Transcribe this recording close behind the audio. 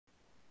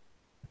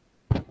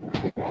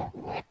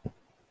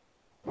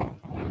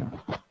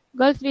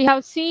Girls, we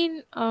have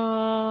seen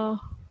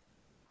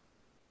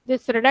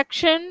this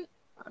reduction,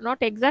 not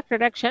exact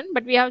reduction,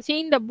 but we have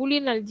seen the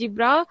Boolean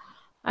algebra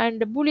and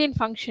the Boolean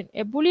function.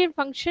 A Boolean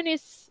function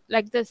is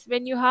like this.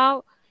 When you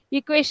have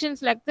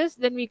equations like this,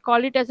 then we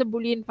call it as a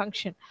Boolean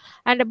function.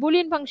 And a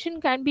Boolean function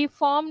can be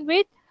formed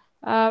with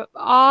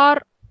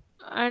or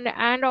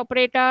and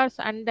operators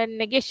and then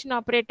negation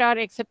operator,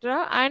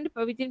 etc., and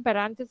within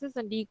parentheses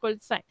and equal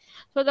sign.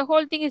 So the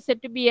whole thing is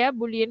said to be a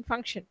Boolean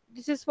function.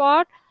 This is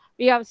what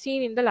we have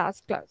seen in the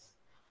last class,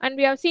 and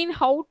we have seen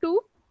how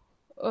to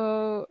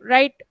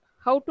write,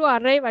 how to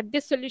arrive at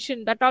this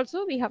solution. That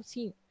also we have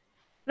seen.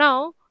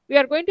 Now we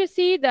are going to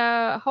see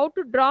the how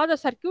to draw the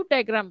circuit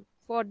diagram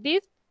for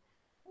these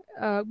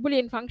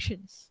Boolean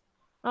functions.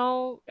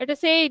 Now let us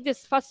say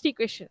this first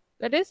equation,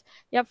 that is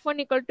f1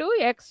 equal to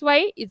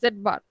xy z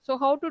bar. So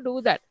how to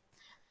do that?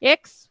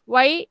 X,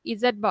 y,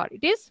 z bar.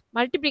 It is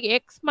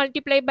x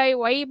multiplied by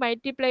y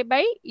multiplied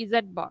by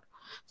z bar.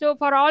 So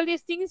for all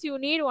these things, you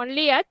need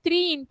only a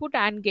 3 input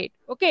AND gate.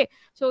 Okay.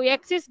 So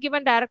x is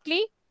given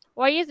directly,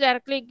 y is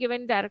directly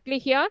given directly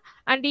here,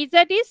 and z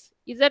is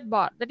z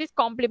bar. That is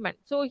complement.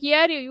 So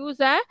here you use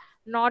a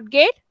NOT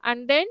gate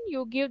and then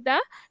you give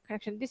the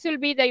connection. This will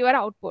be the your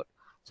output.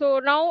 So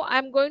now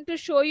I'm going to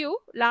show you.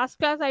 Last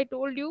class I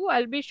told you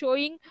I'll be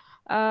showing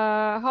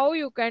how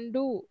you can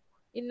do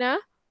in a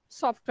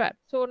software.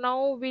 So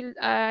now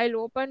I'll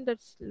open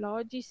this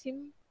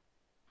Logisim.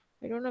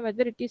 I don't know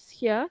whether it is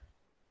here.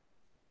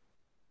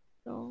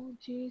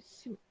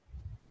 Logisim.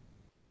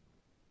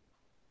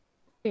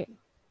 Okay,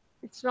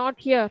 it's not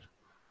here.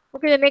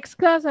 Okay, the next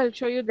class I'll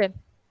show you then.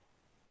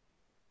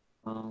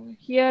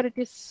 Here it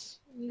is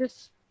in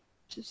this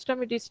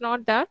system. It is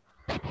not there.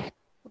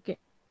 Okay.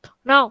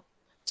 Now,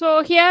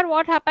 so here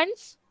what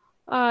happens?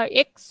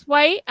 X,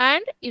 y,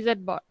 and z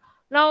bar.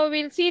 Now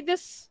we'll see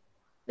this.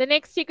 The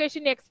next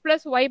equation, x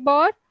plus y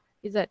bar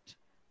z.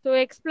 So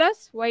x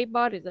plus y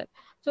bar z.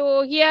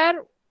 So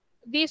here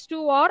these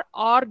two are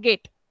OR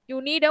gate.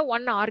 You need a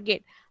one OR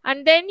gate,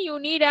 and then you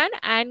need an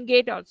AND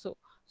gate also.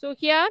 So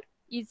here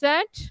z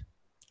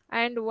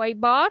and y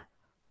bar.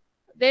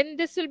 Then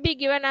this will be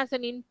given as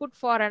an input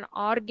for an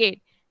OR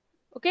gate.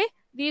 Okay,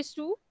 these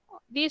two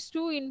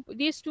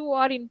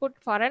are input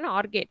for an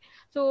OR gate.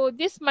 So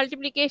this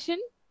multiplication,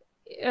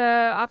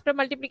 after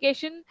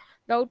multiplication,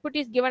 the output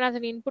is given as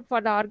an input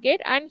for the OR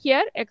gate, and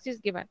here x is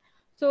given.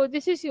 So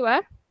this is your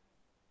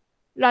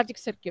logic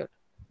circuit.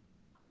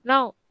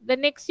 Now the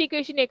next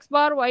equation, x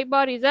bar y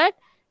bar z,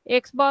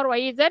 x bar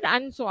y z,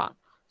 and so on.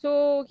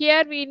 So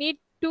here we need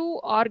two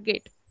OR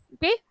gate.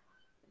 Okay,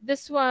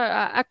 this one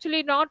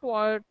actually not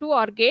two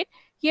OR gate.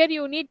 Here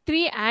you need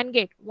 3 AND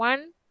gate,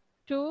 1,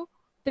 2,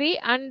 3,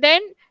 and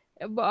then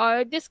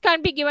this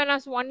can be given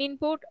as one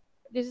input.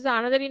 This is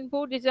another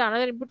input. This is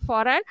another input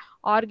for an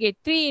OR gate.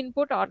 3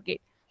 input OR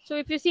gate. So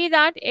if you see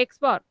that x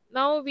bar,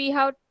 now we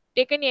have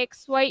taken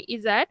x, y,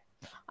 z,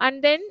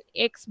 and then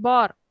x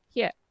bar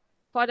here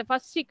for the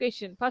first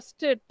equation,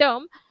 first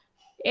term,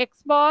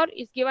 x bar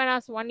is given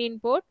as one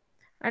input,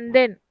 and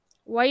then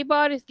y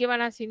bar is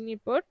given as an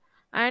input,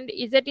 and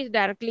z is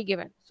directly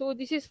given. So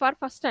this is for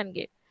first AND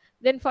gate.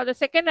 Then for the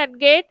second AND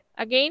gate,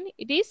 again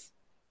it is,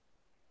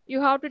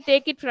 you have to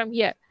take it from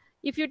here.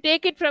 If you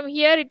take it from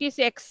here, it is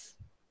x.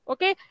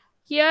 Okay,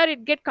 here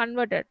it get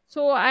converted.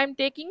 So I am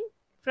taking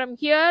from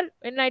here.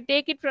 When I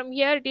take it from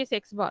here, it is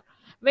x bar.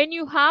 When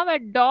you have a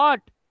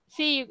dot,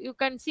 see, you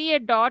can see a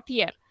dot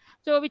here.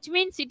 So which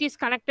means it is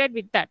connected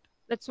with that.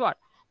 That's what.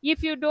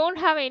 If you don't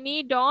have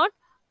any dot,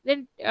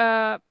 then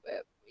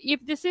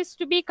if this is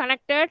to be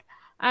connected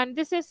and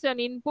this is an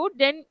input,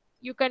 then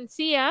you can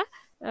see a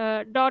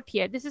dot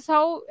here. This is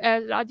how a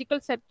logical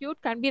circuit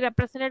can be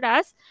represented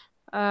as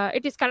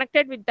it is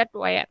connected with that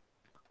wire.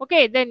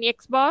 Okay, then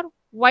x bar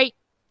y.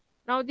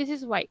 Now this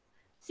is y.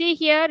 See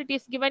here, it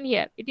is given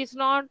here. It is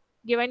not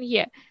given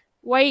here.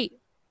 Y.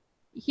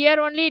 Here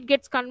only it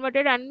gets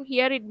converted, and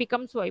here it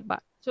becomes y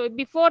bar. So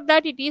before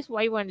that it is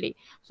y only.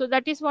 So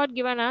that is what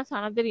given as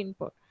another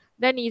input.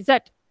 Then z.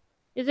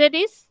 Z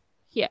is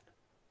here.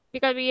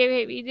 Because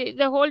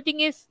the whole thing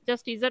is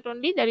just z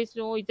only. There is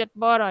no z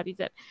bar or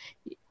z.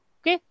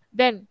 Okay.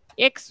 Then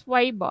x,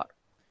 y bar.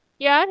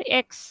 Here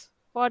x.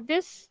 For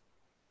this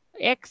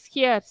x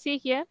here, see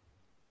here,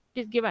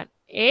 it is given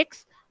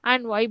x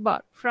and y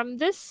bar. From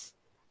this,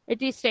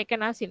 it is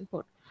taken as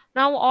input.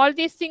 Now all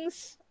these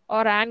things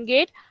are AND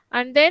gate,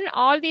 and then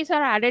all these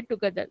are added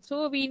together.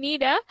 So we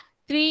need a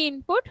 3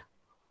 input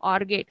OR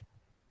gate.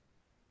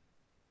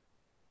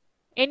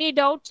 Any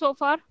doubt so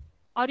far?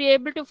 Are you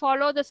able to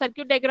follow the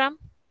circuit diagram?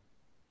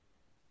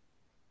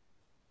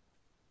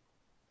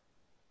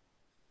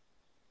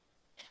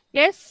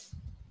 Yes?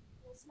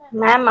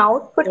 Ma'am,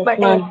 output, but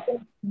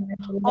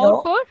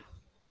output?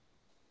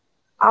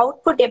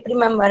 Output எப்படி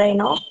ma'am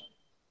வரையணும்?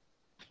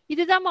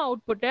 இதுதான்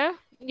output.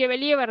 இங்க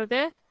வெளியே வருது.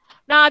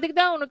 நான் அதுக்கு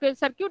தான் உனக்கு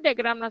சர்க்யூட்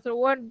டயக்ராம் நான்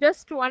சொல்றேன்.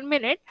 Just 1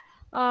 minute.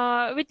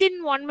 Within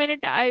 1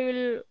 minute I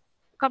will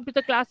come to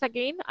the class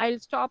again.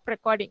 I'll stop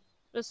recording.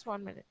 Just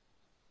 1 minute.